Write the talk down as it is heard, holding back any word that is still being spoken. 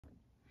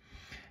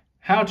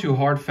How to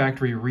hard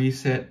factory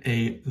reset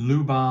a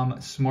Luubom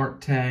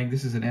Smart Tag.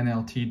 This is an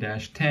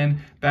NLT-10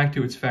 back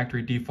to its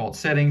factory default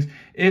settings.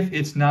 If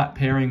it's not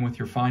pairing with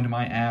your Find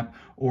My app,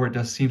 or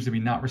it seems to be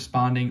not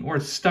responding, or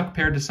it's stuck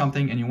paired to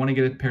something and you want to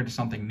get it paired to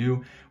something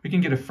new, we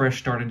can get a fresh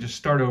start and just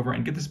start over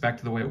and get this back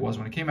to the way it was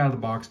when it came out of the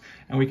box,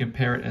 and we can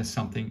pair it as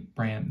something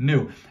brand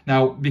new.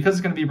 Now, because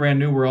it's going to be brand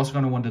new, we're also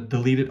going to want to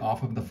delete it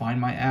off of the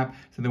Find My app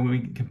so that we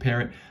can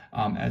compare it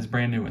as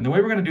brand new. And the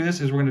way we're going to do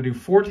this is we're going to do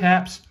 4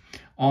 taps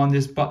on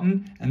this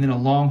button and then a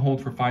long hold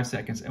for 5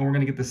 seconds, and we're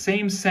going to get the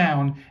same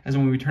sound as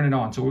when we turn it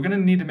on. So we're going to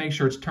need to make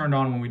sure it's turned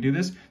on when we do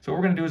this. So what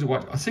we're going to do is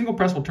watch a single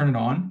press will turn it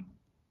on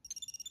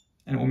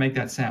and it will make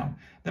that sound.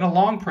 Then a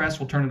long press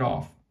will turn it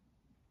off.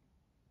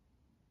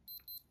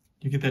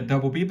 You get that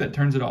double beep that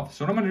turns it off.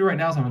 So what I'm going to do right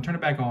now is I'm going to turn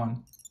it back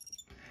on,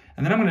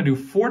 and then I'm going to do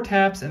 4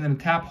 taps and then a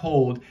tap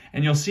hold,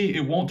 and you'll see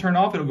it won't turn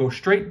off. It'll go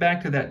straight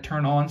back to that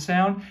turn on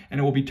sound, and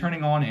it will be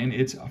turning on in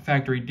its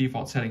factory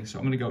default settings. So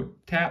I'm going to go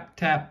tap,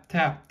 tap,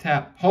 tap,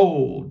 tap,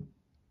 hold.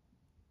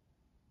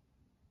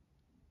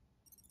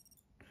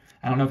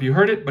 I don't know if you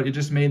heard it, but it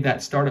just made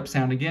that startup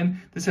sound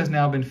again. This has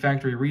now been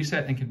factory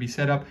reset and can be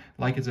set up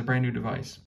like it's a brand new device.